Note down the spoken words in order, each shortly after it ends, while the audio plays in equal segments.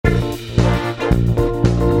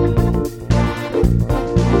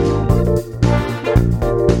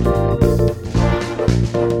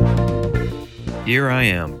Here I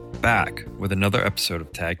am, back with another episode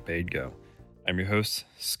of Tag Paid Go. I'm your host,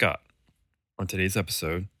 Scott. On today's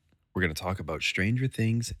episode, we're going to talk about Stranger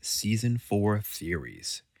Things Season 4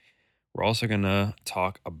 theories. We're also going to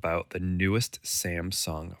talk about the newest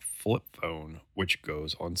Samsung flip phone, which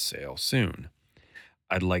goes on sale soon.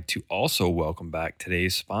 I'd like to also welcome back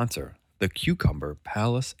today's sponsor, the Cucumber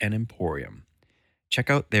Palace and Emporium. Check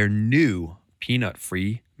out their new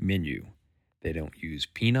peanut-free menu. They don't use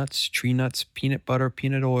peanuts, tree nuts, peanut butter,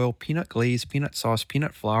 peanut oil, peanut glaze, peanut sauce,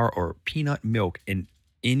 peanut flour, or peanut milk in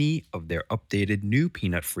any of their updated new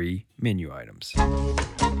peanut-free menu items.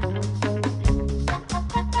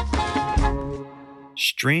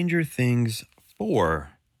 Stranger Things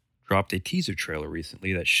 4 dropped a teaser trailer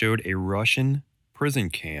recently that showed a Russian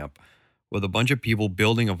prison camp with a bunch of people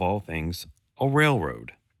building, of all things, a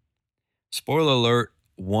railroad. Spoiler alert,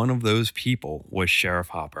 one of those people was Sheriff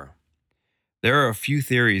Hopper. There are a few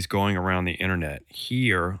theories going around the internet.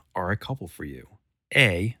 Here are a couple for you.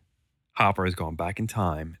 A, Hopper has gone back in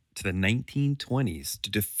time to the 1920s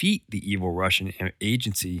to defeat the evil Russian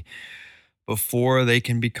agency before they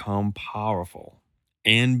can become powerful.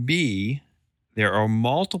 And B, there are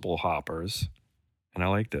multiple Hoppers, and I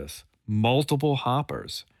like this, multiple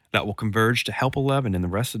Hoppers that will converge to help Eleven and the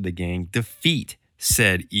rest of the gang defeat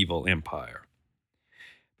said evil empire.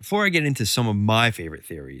 Before I get into some of my favorite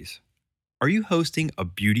theories, are you hosting a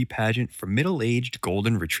beauty pageant for middle-aged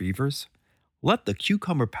golden retrievers? Let the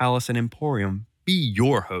Cucumber Palace and Emporium be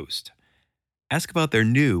your host. Ask about their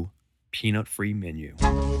new peanut-free menu.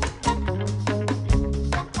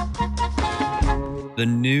 The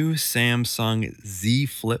new Samsung Z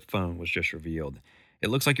Flip phone was just revealed. It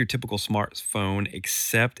looks like your typical smartphone,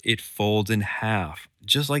 except it folds in half,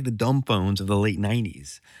 just like the dumb phones of the late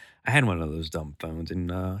 90s. I had one of those dumb phones,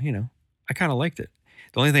 and, I kind of liked it.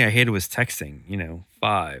 The only thing I hated was texting,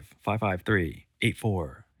 553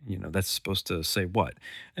 84. That's supposed to say what?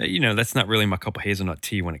 That's not really my cup of hazelnut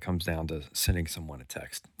tea when it comes down to sending someone a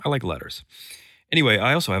text. I like letters. Anyway,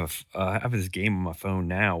 I also have this game on my phone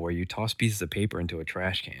now where you toss pieces of paper into a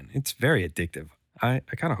trash can. It's very addictive. I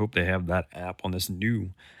kind of hope they have that app on this new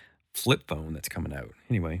flip phone that's coming out.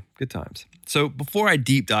 Anyway, good times. So before I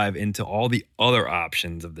deep dive into all the other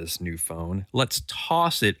options of this new phone, let's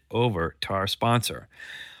toss it over to our sponsor.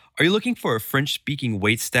 Are you looking for a French-speaking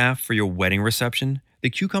waitstaff for your wedding reception? The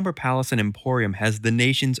Cucumber Palace and Emporium has the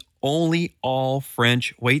nation's only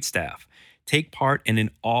all-French waitstaff. Take part in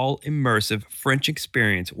an all-immersive French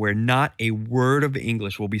experience where not a word of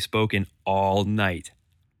English will be spoken all night,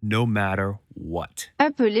 no matter what.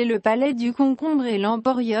 Appelez le Palais du Concombre et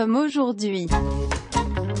l'Emporium aujourd'hui.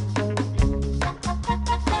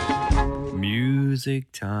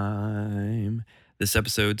 Music time. This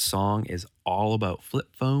episode's song is all about flip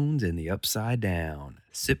phones and the upside down.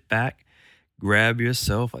 Sit back, grab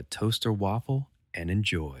yourself a toaster waffle, and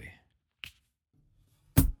enjoy.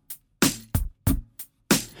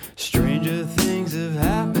 Stranger things have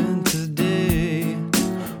happened today.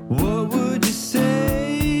 What would you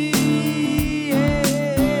say?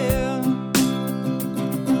 Yeah.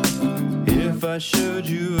 If I showed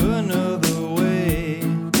you another way,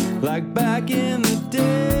 like back in the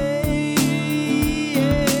day.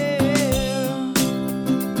 Yeah.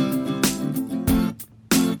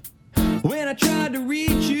 When I tried to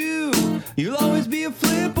reach you, you'll always be a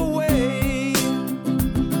flip away.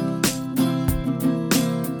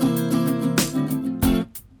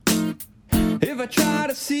 If I try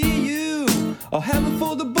to see you, I'll have a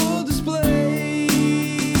foldable display.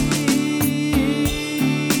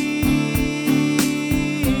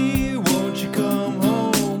 Won't you come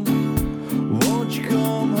home? Won't you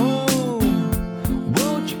come home?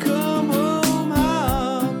 Won't you come home?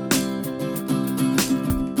 Hop?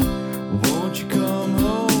 Won't you come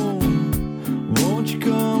home? Won't you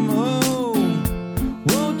come home?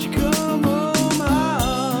 Won't you come home?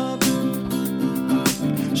 Hop?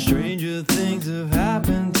 Stranger things have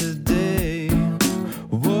happened today.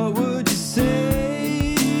 What would you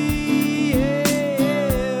say?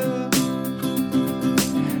 Yeah.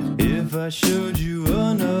 If I showed you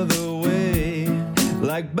another way,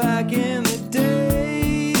 like back in the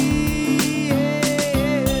day.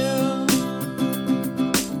 Yeah.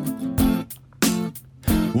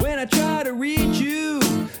 When I try to reach you,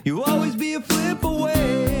 you always be a flip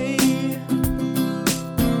away.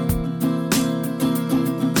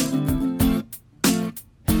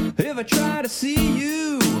 If I try to see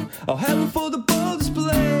you, I'll have a foldable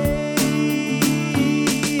display.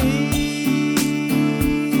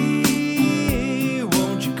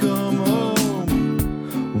 Won't you come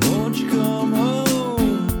home? Won't you come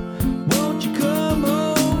home? Won't you come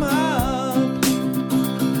home? Hop?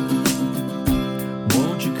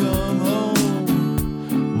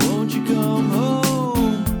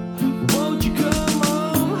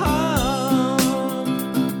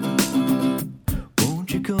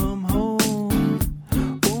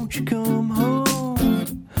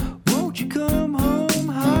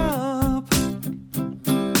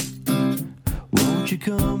 Won't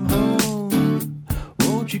you come home?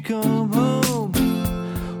 Won't you come home?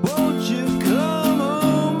 Won't you come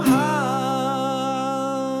home home?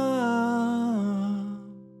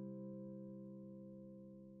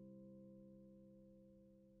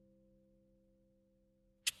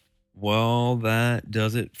 Well, that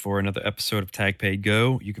does it for another episode of Tag Paid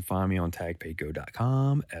Go. You can find me on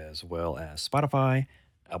tagpaidgo.com as well as Spotify,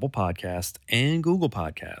 Apple Podcast, and Google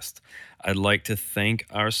Podcast. I'd like to thank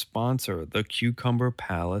our sponsor, the Cucumber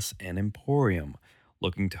Palace and Emporium.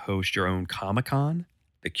 Looking to host your own Comic-Con?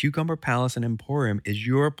 The Cucumber Palace and Emporium is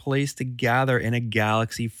your place to gather in a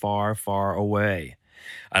galaxy far, far away.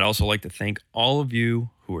 I'd also like to thank all of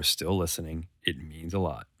you who are still listening. It means a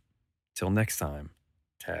lot. Till next time,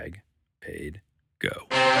 Tag Paid Go.